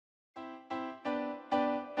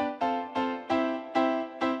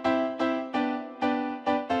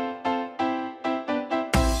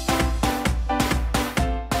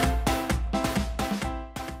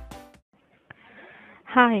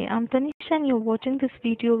Hi, I'm Tanisha and you're watching this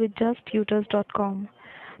video with just Tutors.com.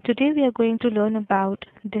 Today we are going to learn about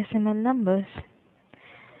decimal numbers.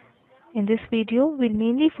 In this video, we'll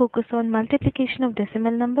mainly focus on multiplication of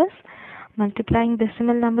decimal numbers, multiplying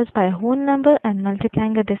decimal numbers by a whole number, and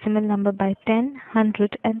multiplying a decimal number by 10,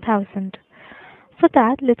 100, and 1000. For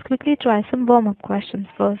that, let's quickly try some warm-up questions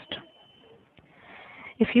first.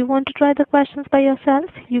 If you want to try the questions by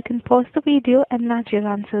yourself, you can pause the video and match your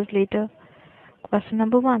answers later. Question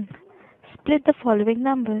number 1. Split the following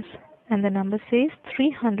numbers, and the number says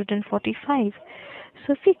 345.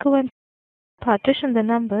 So if we go and partition the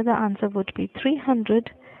number, the answer would be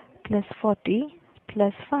 300 plus 40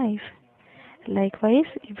 plus 5. Likewise,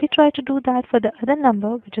 if we try to do that for the other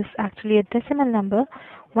number, which is actually a decimal number,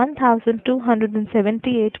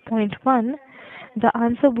 1278.1, the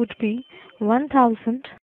answer would be 1000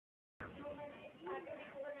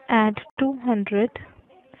 add 200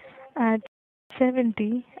 add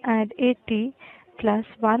 70 add 80 plus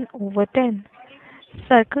 1 over 10.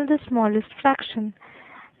 Circle the smallest fraction,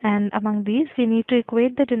 and among these we need to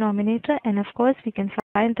equate the denominator, and of course we can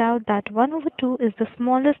find out that 1 over 2 is the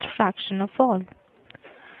smallest fraction of all.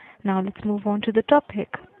 Now let's move on to the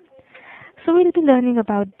topic. So we'll be learning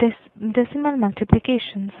about decimal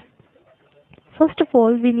multiplications. First of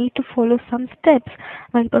all, we need to follow some steps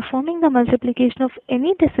while performing the multiplication of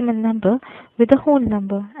any decimal number with a whole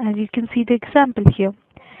number, as you can see the example here.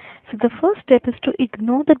 So the first step is to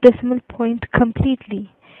ignore the decimal point completely.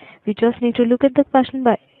 We just need to look at the question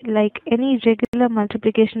by like any regular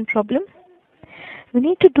multiplication problem. We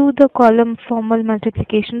need to do the column formal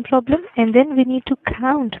multiplication problem, and then we need to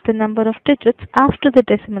count the number of digits after the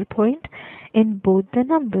decimal point in both the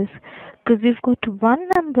numbers, because we've got one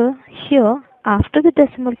number here after the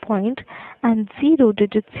decimal point and 0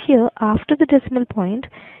 digits here after the decimal point.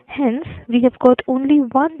 Hence, we have got only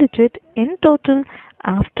one digit in total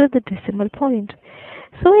after the decimal point.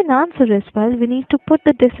 So in answer as well, we need to put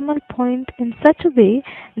the decimal point in such a way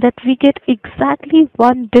that we get exactly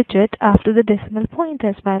one digit after the decimal point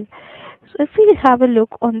as well. So if we have a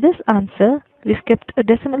look on this answer, we've kept a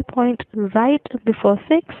decimal point right before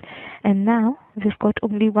 6, and now we've got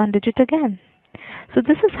only one digit again. So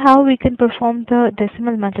this is how we can perform the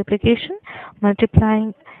decimal multiplication,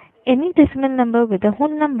 multiplying any decimal number with a whole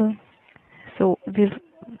number. So we've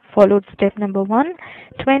followed step number 1.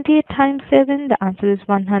 28 times 7, the answer is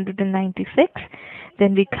 196.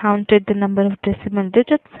 Then we counted the number of decimal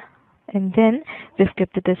digits, and then we've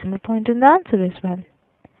kept the decimal point in the answer as well.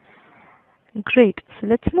 Great. So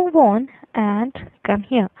let's move on and come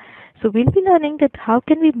here. So we'll be learning that how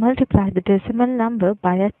can we multiply the decimal number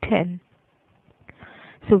by a 10.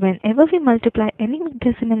 So whenever we multiply any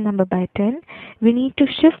decimal number by 10, we need to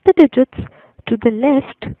shift the digits to the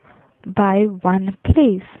left by one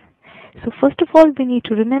place. So first of all, we need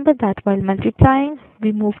to remember that while multiplying,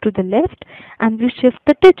 we move to the left and we shift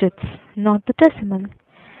the digits, not the decimal.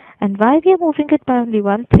 And why we are moving it by only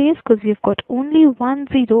one place? Because we've got only one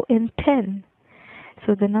 0 in 10.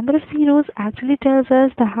 So the number of zeros actually tells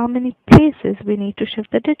us how many places we need to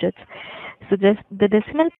shift the digits. So the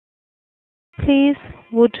decimal place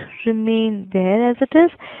would remain there as it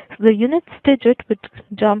is. So the units digit would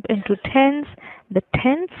jump into tens, the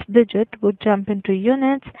tenth digit would jump into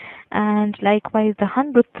units, and likewise the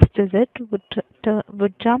hundredth digit would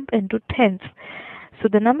jump into tenths. So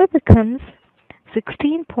the number becomes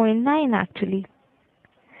 16.9 actually.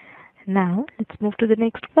 Now let's move to the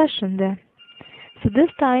next question there. So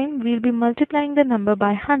this time we'll be multiplying the number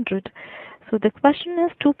by 100. So the question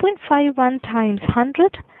is 2.51 times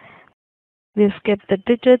 100. We've kept the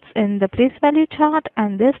digits in the place value chart,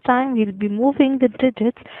 and this time we'll be moving the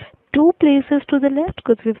digits two places to the left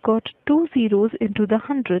because we've got two zeros into the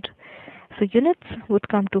 100. So units would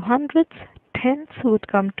come to hundreds, tenths would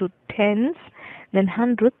come to tens, then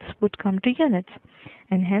hundredths would come to units,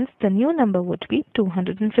 and hence the new number would be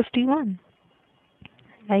 251.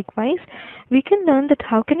 Likewise, we can learn that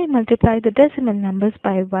how can we multiply the decimal numbers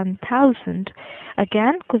by 1000.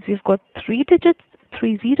 Again, because we've got three digits,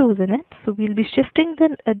 three zeros in it, so we'll be shifting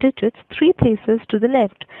the digits three places to the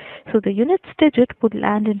left. So the units digit would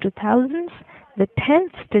land into thousands, the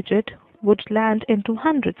tenths digit would land into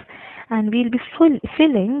hundreds, and we'll be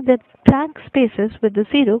filling the blank spaces with the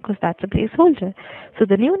 0 because that's a placeholder. So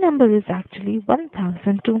the new number is actually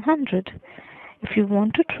 1200. If you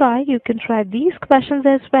want to try, you can try these questions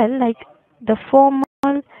as well, like the formal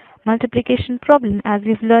multiplication problem as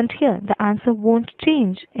we've learned here. The answer won't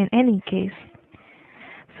change in any case.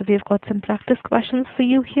 So we've got some practice questions for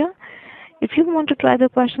you here. If you want to try the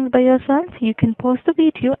questions by yourself, you can pause the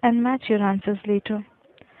video and match your answers later.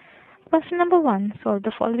 Question number 1. Solve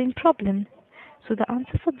the following problem. So the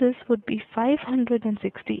answer for this would be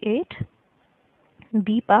 568.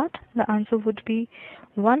 B part, the answer would be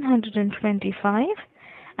 125.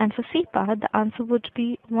 And for C part, the answer would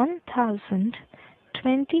be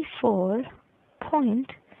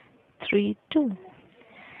 1024.32.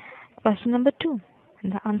 Question number 2.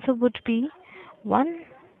 The answer would be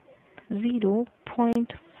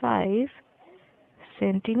 10.5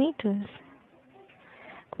 centimeters.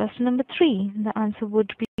 Question number 3. The answer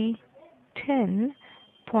would be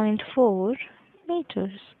 10.4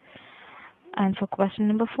 meters. And for question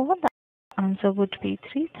number 4, the answer would be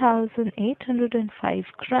 3,805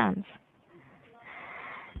 grams.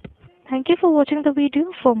 Thank you for watching the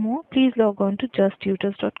video. For more, please log on to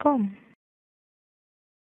justtutors.com.